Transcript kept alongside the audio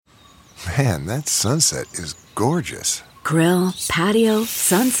Man, that sunset is gorgeous. Grill, patio,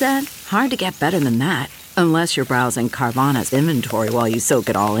 sunset. Hard to get better than that. Unless you're browsing Carvana's inventory while you soak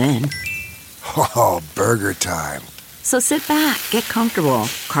it all in. Oh, burger time. So sit back, get comfortable.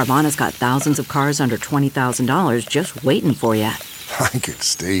 Carvana's got thousands of cars under $20,000 just waiting for you. I could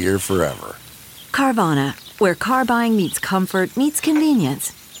stay here forever. Carvana, where car buying meets comfort meets convenience.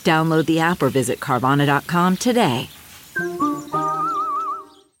 Download the app or visit Carvana.com today.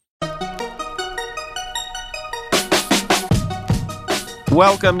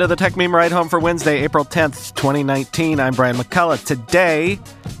 Welcome to the Tech Meme Ride Home for Wednesday, April 10th, 2019. I'm Brian McCullough. Today,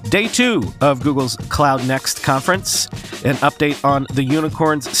 day 2 of Google's Cloud Next conference. An update on the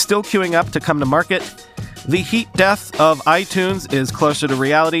unicorns still queuing up to come to market. The heat death of iTunes is closer to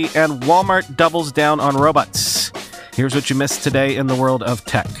reality, and Walmart doubles down on robots. Here's what you missed today in the world of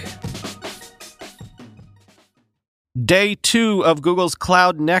tech. Day 2 of Google's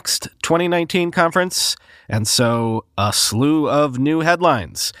Cloud Next 2019 conference, and so a slew of new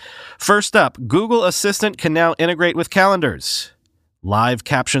headlines. First up, Google Assistant can now integrate with calendars. Live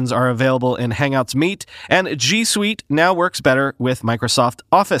captions are available in Hangouts Meet, and G Suite now works better with Microsoft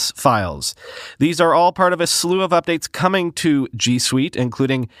Office files. These are all part of a slew of updates coming to G Suite,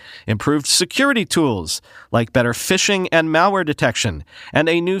 including improved security tools like better phishing and malware detection, and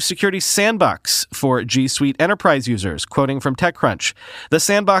a new security sandbox for G Suite enterprise users, quoting from TechCrunch. The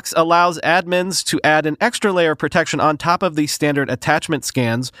sandbox allows admins to add an extra layer of protection on top of the standard attachment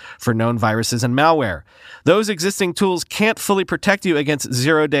scans for known viruses and malware. Those existing tools can't fully protect you against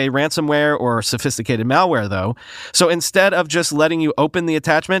zero-day ransomware or sophisticated malware, though. So instead of just letting you open the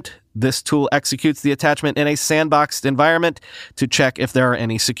attachment, this tool executes the attachment in a sandboxed environment to check if there are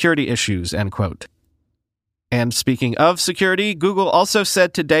any security issues, end quote. And speaking of security, Google also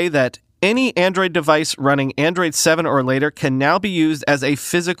said today that any Android device running Android 7 or later can now be used as a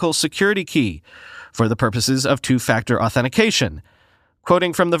physical security key for the purposes of two-factor authentication.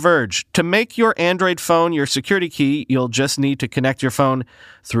 Quoting from The Verge, to make your Android phone your security key, you'll just need to connect your phone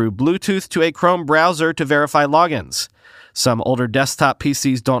through Bluetooth to a Chrome browser to verify logins. Some older desktop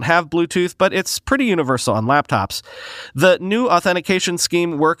PCs don't have Bluetooth, but it's pretty universal on laptops. The new authentication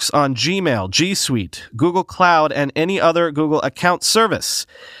scheme works on Gmail, G Suite, Google Cloud, and any other Google account service,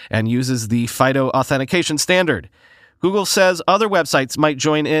 and uses the FIDO authentication standard. Google says other websites might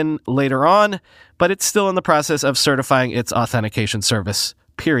join in later on, but it's still in the process of certifying its authentication service,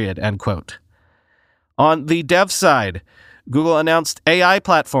 period, end quote. On the dev side, Google announced AI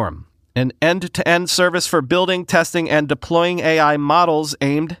Platform, an end-to-end service for building, testing, and deploying AI models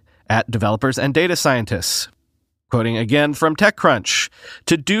aimed at developers and data scientists. Quoting again from TechCrunch,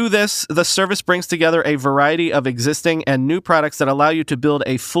 to do this, the service brings together a variety of existing and new products that allow you to build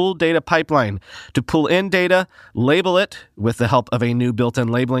a full data pipeline to pull in data, label it with the help of a new built-in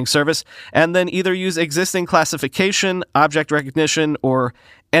labeling service, and then either use existing classification, object recognition, or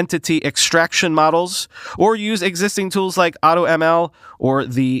entity extraction models, or use existing tools like AutoML or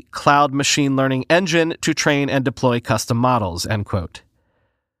the Cloud Machine Learning Engine to train and deploy custom models, end quote.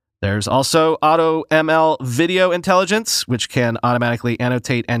 There's also AutoML Video Intelligence, which can automatically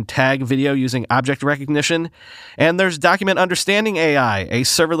annotate and tag video using object recognition. And there's Document Understanding AI, a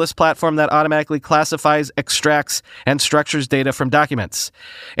serverless platform that automatically classifies, extracts, and structures data from documents.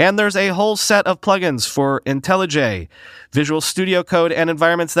 And there's a whole set of plugins for IntelliJ, Visual Studio Code, and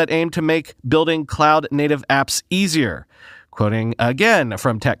environments that aim to make building cloud-native apps easier. Quoting again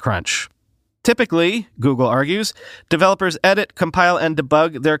from TechCrunch. Typically, Google argues, developers edit, compile, and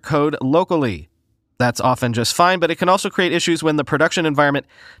debug their code locally. That's often just fine, but it can also create issues when the production environment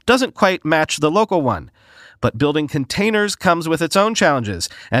doesn't quite match the local one. But building containers comes with its own challenges,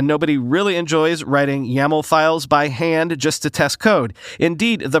 and nobody really enjoys writing YAML files by hand just to test code.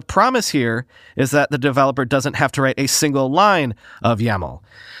 Indeed, the promise here is that the developer doesn't have to write a single line of YAML.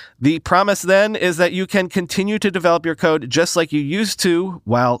 The promise then is that you can continue to develop your code just like you used to,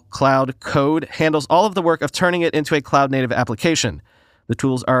 while Cloud Code handles all of the work of turning it into a cloud-native application. The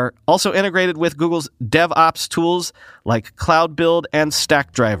tools are also integrated with Google's DevOps tools like Cloud Build and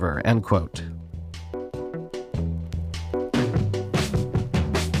Stackdriver, end quote.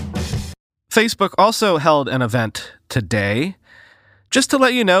 Facebook also held an event today. Just to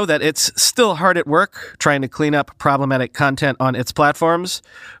let you know that it's still hard at work trying to clean up problematic content on its platforms,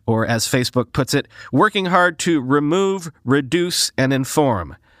 or as Facebook puts it, working hard to remove, reduce, and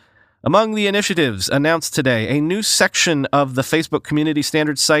inform. Among the initiatives announced today, a new section of the Facebook Community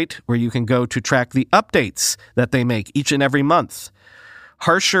Standards site where you can go to track the updates that they make each and every month.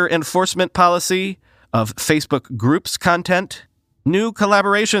 Harsher enforcement policy of Facebook Groups content, New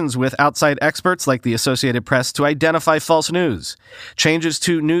collaborations with outside experts like the Associated Press to identify false news. Changes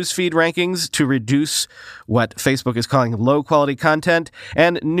to newsfeed rankings to reduce what Facebook is calling low-quality content.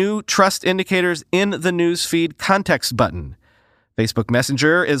 And new trust indicators in the newsfeed context button. Facebook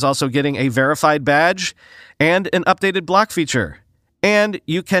Messenger is also getting a verified badge and an updated block feature. And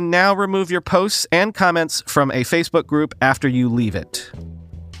you can now remove your posts and comments from a Facebook group after you leave it.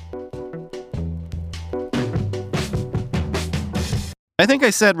 I think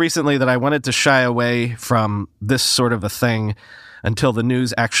I said recently that I wanted to shy away from this sort of a thing until the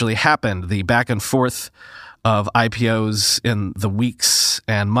news actually happened, the back and forth of IPOs in the weeks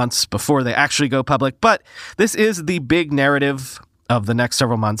and months before they actually go public. But this is the big narrative of the next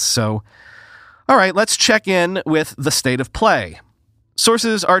several months. So, all right, let's check in with the state of play.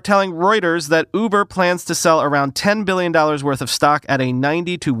 Sources are telling Reuters that Uber plans to sell around $10 billion worth of stock at a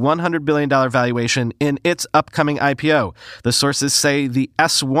 $90 to $100 billion valuation in its upcoming IPO. The sources say the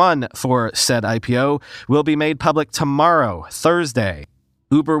S-1 for said IPO will be made public tomorrow, Thursday.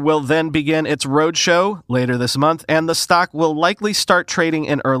 Uber will then begin its roadshow later this month, and the stock will likely start trading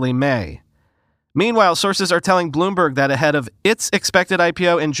in early May. Meanwhile, sources are telling Bloomberg that ahead of its expected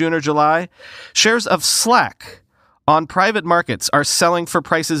IPO in June or July, shares of Slack on private markets are selling for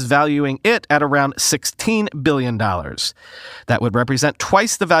prices valuing it at around $16 billion. That would represent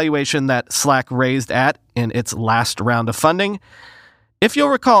twice the valuation that Slack raised at in its last round of funding. If you'll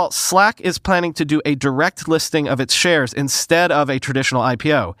recall, Slack is planning to do a direct listing of its shares instead of a traditional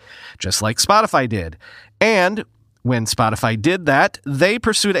IPO, just like Spotify did. And when Spotify did that, they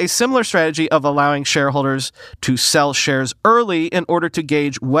pursued a similar strategy of allowing shareholders to sell shares early in order to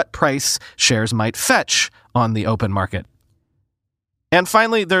gauge what price shares might fetch on the open market. And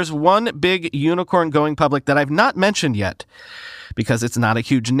finally, there's one big unicorn going public that I've not mentioned yet because it's not a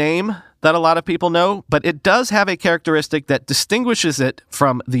huge name that a lot of people know, but it does have a characteristic that distinguishes it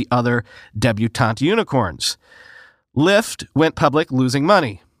from the other debutante unicorns. Lyft went public losing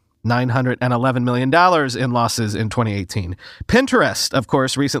money. $911 million in losses in 2018. Pinterest, of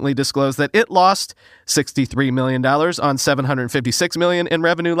course, recently disclosed that it lost $63 million on $756 million in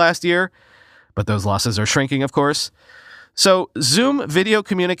revenue last year, but those losses are shrinking, of course. So Zoom Video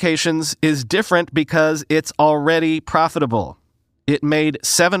Communications is different because it's already profitable. It made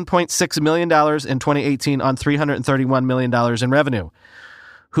 $7.6 million in 2018 on $331 million in revenue.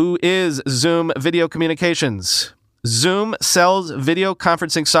 Who is Zoom Video Communications? Zoom sells video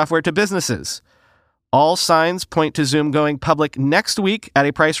conferencing software to businesses. All signs point to Zoom going public next week at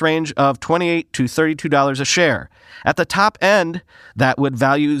a price range of $28 to $32 a share. At the top end, that would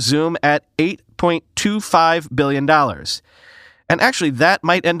value Zoom at $8.25 billion. And actually, that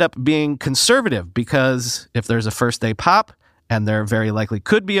might end up being conservative because if there's a first-day pop, and there very likely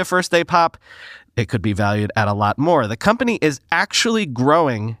could be a first-day pop, it could be valued at a lot more. The company is actually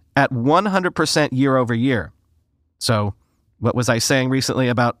growing at 100% year over year. So what was I saying recently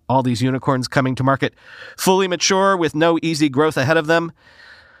about all these unicorns coming to market fully mature with no easy growth ahead of them?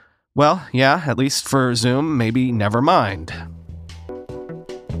 Well, yeah, at least for Zoom, maybe never mind.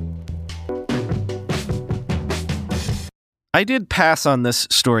 I did pass on this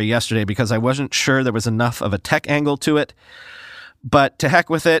story yesterday because I wasn't sure there was enough of a tech angle to it. But to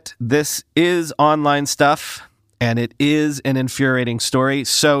heck with it, this is online stuff. And it is an infuriating story.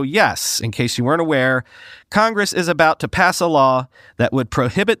 So yes, in case you weren't aware, Congress is about to pass a law that would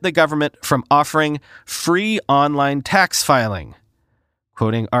prohibit the government from offering free online tax filing.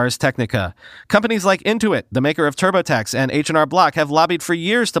 Quoting Ars Technica, companies like Intuit, the maker of TurboTax, and H&R Block have lobbied for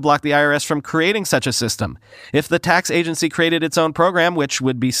years to block the IRS from creating such a system. If the tax agency created its own program, which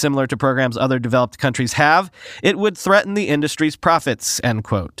would be similar to programs other developed countries have, it would threaten the industry's profits, end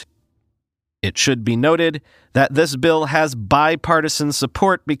quote. It should be noted that this bill has bipartisan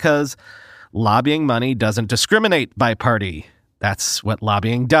support because lobbying money doesn't discriminate by party. That's what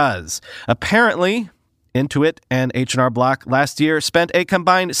lobbying does. Apparently, Intuit and H&R Block last year spent a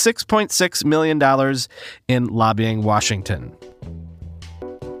combined $6.6 million in lobbying Washington.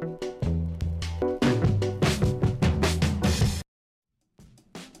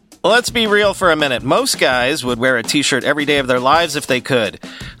 Let's be real for a minute. Most guys would wear a t-shirt every day of their lives if they could.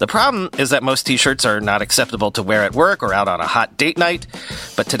 The problem is that most t-shirts are not acceptable to wear at work or out on a hot date night.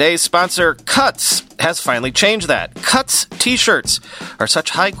 But today's sponsor, Cuts, has finally changed that. Cuts t-shirts are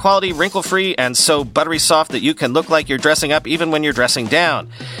such high quality, wrinkle-free, and so buttery soft that you can look like you're dressing up even when you're dressing down.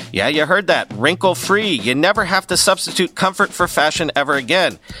 Yeah, you heard that. Wrinkle-free. You never have to substitute comfort for fashion ever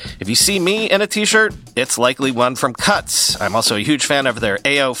again. If you see me in a t-shirt, it's likely one from Cuts. I'm also a huge fan of their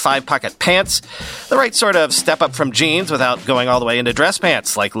AO 5-pocket pants. The right sort of step up from jeans without going all the way into dress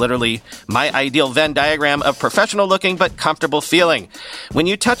pants, like literally my ideal Venn diagram of professional looking but comfortable feeling. When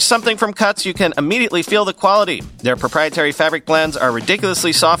you touch something from Cuts, you can immediately feel the quality. Their proprietary fabric blends are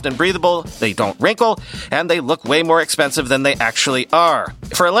ridiculously soft and breathable, they don't wrinkle, and they look way more expensive than they actually are.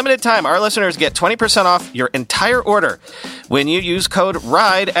 For a limited time, our listeners get 20% off your entire order when you use code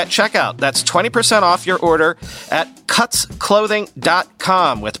RIDE at checkout. That's 20% off your order at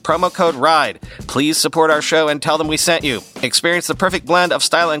cutsclothing.com with promo code RIDE. Please support our show and tell them we sent you. Experience the perfect blend of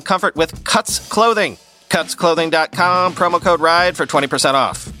style and comfort with Cuts Clothing. Cutsclothing.com, promo code RIDE for 20%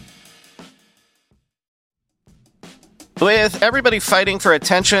 off. With everybody fighting for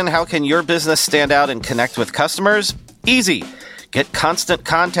attention, how can your business stand out and connect with customers? Easy. Get Constant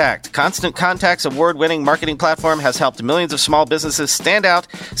Contact. Constant Contact's award-winning marketing platform has helped millions of small businesses stand out,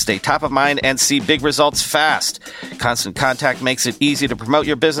 stay top of mind, and see big results fast. Constant Contact makes it easy to promote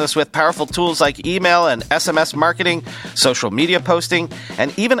your business with powerful tools like email and SMS marketing, social media posting,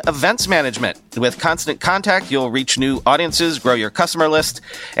 and even events management. With Constant Contact, you'll reach new audiences, grow your customer list,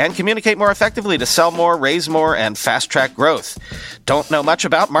 and communicate more effectively to sell more, raise more, and fast-track growth. Don't know much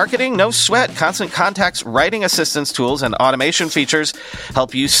about marketing? No sweat. Constant Contact's writing assistance tools and automation features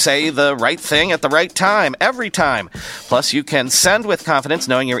help you say the right thing at the right time, every time. Plus, you can send with confidence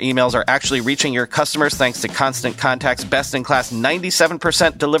knowing your emails are actually reaching your customers thanks to Constant Contact's best-in-class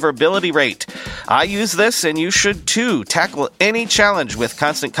 97% deliverability rate. I use this, and you should too. Tackle any challenge with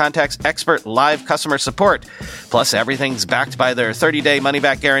Constant Contact's expert live customer support. Plus, everything's backed by their 30-day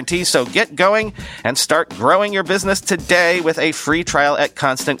money-back guarantee, so get going and start growing your business today with a free trial at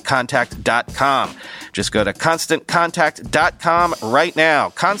ConstantContact.com. Just go to ConstantContact.com right now.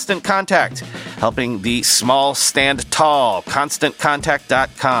 Constant Contact, helping the small stand tall.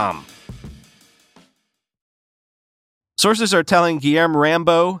 ConstantContact.com. Sources are telling Guillermo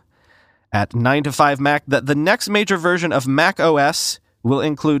Rambo at 9to5Mac that the next major version of Mac OS will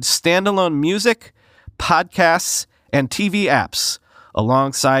include standalone music, podcasts, and TV apps,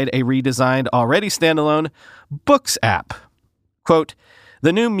 alongside a redesigned, already standalone Books app. Quote,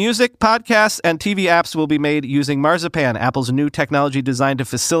 the new music, podcasts, and TV apps will be made using Marzipan, Apple's new technology designed to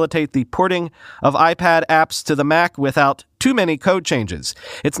facilitate the porting of iPad apps to the Mac without too many code changes.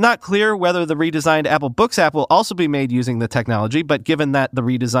 It's not clear whether the redesigned Apple Books app will also be made using the technology, but given that the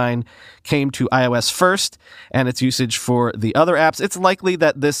redesign came to iOS first and its usage for the other apps, it's likely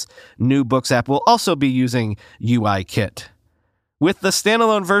that this new Books app will also be using UIKit. With the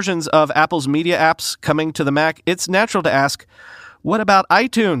standalone versions of Apple's media apps coming to the Mac, it's natural to ask, what about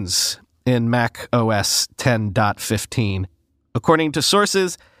iTunes in Mac OS 10.15? According to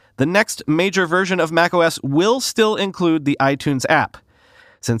sources, the next major version of macOS will still include the iTunes app.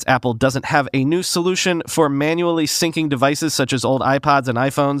 Since Apple doesn't have a new solution for manually syncing devices such as old iPods and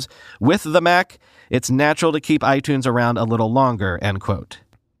iPhones with the Mac, it's natural to keep iTunes around a little longer, end quote.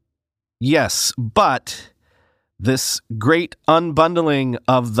 Yes, but this great unbundling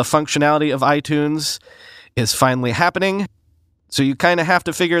of the functionality of iTunes is finally happening. So you kind of have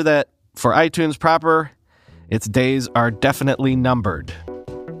to figure that for iTunes proper, its days are definitely numbered.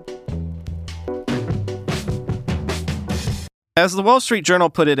 As the Wall Street Journal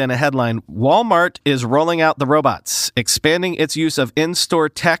put it in a headline, Walmart is rolling out the robots, expanding its use of in-store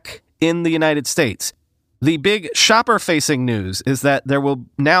tech in the United States. The big shopper-facing news is that there will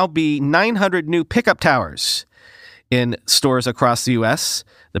now be 900 new pickup towers in stores across the U.S.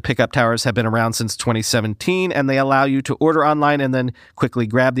 The pickup towers have been around since 2017, and they allow you to order online and then quickly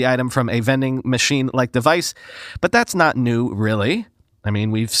grab the item from a vending machine-like device. But that's not new, really. I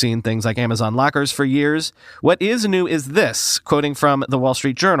mean, we've seen things like Amazon lockers for years. What is new is this, quoting from the Wall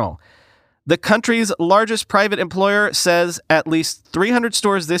Street Journal. The country's largest private employer says at least 300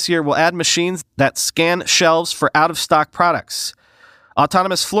 stores this year will add machines that scan shelves for out-of-stock products.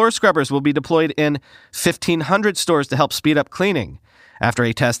 Autonomous floor scrubbers will be deployed in 1,500 stores to help speed up cleaning, after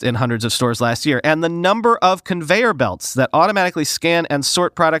a test in hundreds of stores last year. And the number of conveyor belts that automatically scan and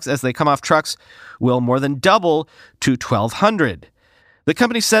sort products as they come off trucks will more than double to 1,200. The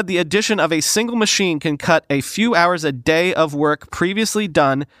company said the addition of a single machine can cut a few hours a day of work previously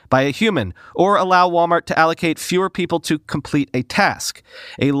done by a human, or allow Walmart to allocate fewer people to complete a task,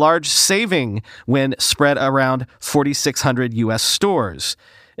 a large saving when spread around 4,600 U.S. stores.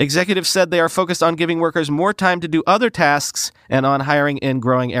 Executives said they are focused on giving workers more time to do other tasks and on hiring in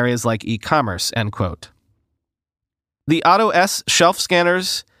growing areas like e-commerce, end quote. The Auto S shelf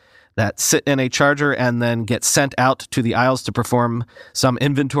scanners that sit in a charger and then get sent out to the aisles to perform some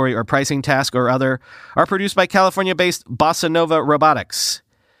inventory or pricing task or other are produced by California-based Bossa Nova Robotics.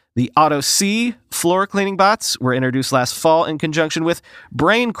 The Auto C floor cleaning bots were introduced last fall in conjunction with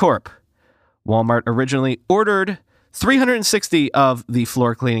Brain Corp. Walmart originally ordered 360 of the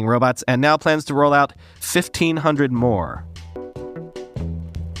floor cleaning robots and now plans to roll out 1,500 more.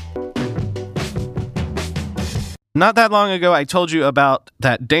 Not that long ago, I told you about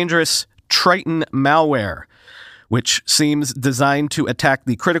that dangerous Triton malware, which seems designed to attack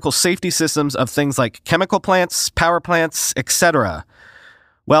the critical safety systems of things like chemical plants, power plants, etc.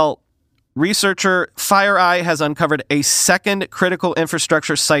 Well, researcher FireEye has uncovered a second critical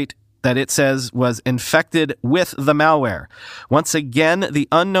infrastructure site that it says was infected with the malware. Once again, the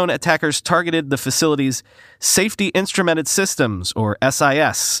unknown attackers targeted the facility's Safety Instrumented Systems, or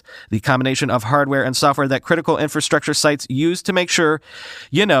SIS, the combination of hardware and software that critical infrastructure sites use to make sure,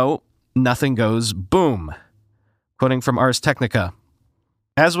 nothing goes boom. Quoting from Ars Technica.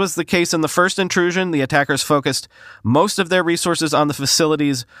 As was the case in the first intrusion, the attackers focused most of their resources on the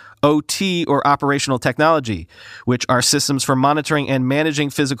facility's OT, or operational technology, which are systems for monitoring and managing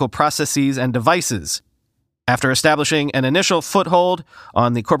physical processes and devices. After establishing an initial foothold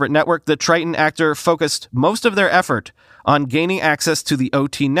on the corporate network, the Triton actor focused most of their effort on gaining access to the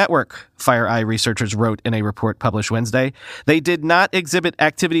OT network, FireEye researchers wrote in a report published Wednesday. They did not exhibit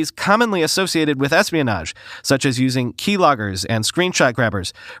activities commonly associated with espionage, such as using keyloggers and screenshot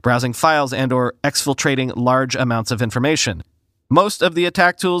grabbers, browsing files, and/or exfiltrating large amounts of information. Most of the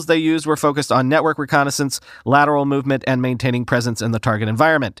attack tools they used were focused on network reconnaissance, lateral movement, and maintaining presence in the target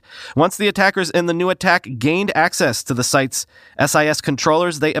environment. Once the attackers in the new attack gained access to the site's SIS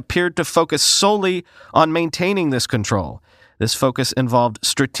controllers, they appeared to focus solely on maintaining this control. This focus involved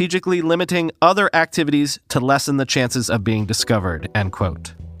strategically limiting other activities to lessen the chances of being discovered, end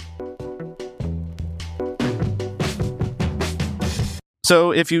quote.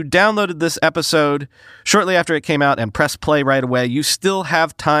 So if you downloaded this episode shortly after it came out and pressed play right away, you still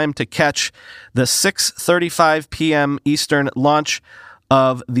have time to catch the 6:35 p.m. Eastern launch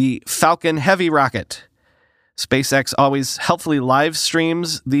of the Falcon Heavy rocket. SpaceX always helpfully live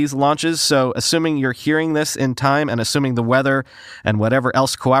streams these launches, so assuming you're hearing this in time and assuming the weather and whatever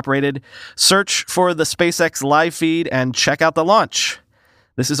else cooperated, search for the SpaceX live feed and check out the launch.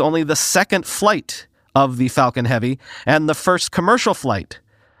 This is only the second flight of the Falcon Heavy and the first commercial flight.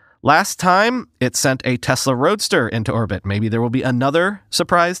 Last time, it sent a Tesla Roadster into orbit. Maybe there will be another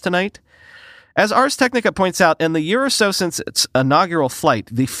surprise tonight. As Ars Technica points out, in the year or so since its inaugural flight,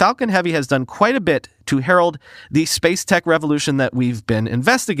 the Falcon Heavy has done quite a bit to herald the space tech revolution that we've been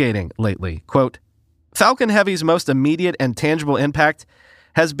investigating lately. Quote, Falcon Heavy's most immediate and tangible impact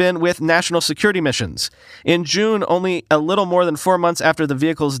has been with national security missions. In June, only a little more than 4 months after the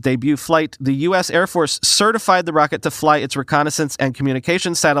vehicle's debut flight, the U.S. Air Force certified the rocket to fly its reconnaissance and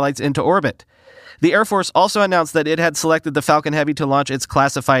communications satellites into orbit. The Air Force also announced that it had selected the Falcon Heavy to launch its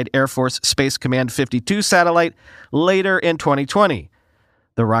classified Air Force Space Command 52 satellite later in 2020.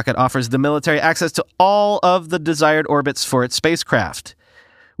 The rocket offers the military access to all of the desired orbits for its spacecraft.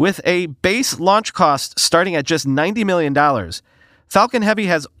 With a base launch cost starting at just $90 million, Falcon Heavy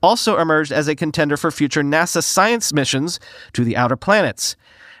has also emerged as a contender for future NASA science missions to the outer planets.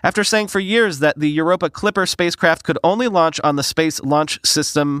 After saying for years that the Europa Clipper spacecraft could only launch on the Space Launch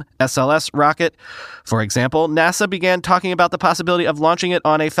System SLS rocket, for example, NASA began talking about the possibility of launching it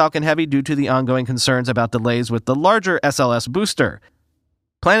on a Falcon Heavy due to the ongoing concerns about delays with the larger SLS booster.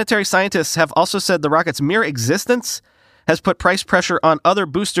 Planetary scientists have also said the rocket's mere existence has put price pressure on other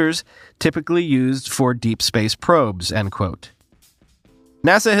boosters typically used for deep space probes, end quote.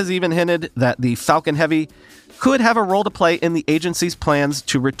 NASA has even hinted that the Falcon Heavy could have a role to play in the agency's plans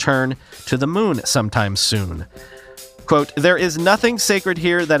to return to the moon sometime soon. Quote, there is nothing sacred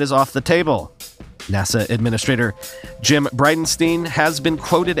here that is off the table, NASA Administrator Jim Bridenstine has been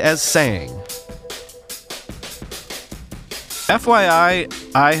quoted as saying.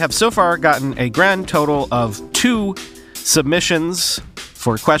 FYI, I have so far gotten a grand total of 2 submissions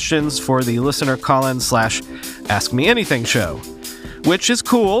for questions for the listener call-in / Ask Me Anything show, which is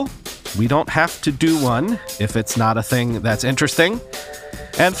cool. We don't have to do one if it's not a thing that's interesting.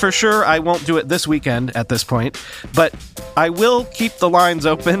 And for sure, I won't do it this weekend at this point, but I will keep the lines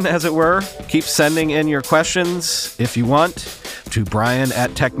open, as it were. Keep sending in your questions if you want to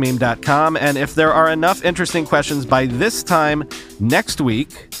brian@techmeme.com. And if there are enough interesting questions by this time next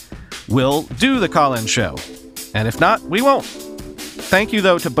week, we'll do the call-in show. And if not, we won't. Thank you,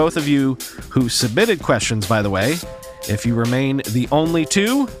 though, to both of you who submitted questions, by the way. If you remain the only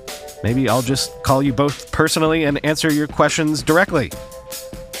two, maybe I'll just call you both personally and answer your questions directly.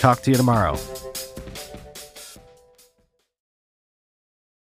 Talk to you tomorrow.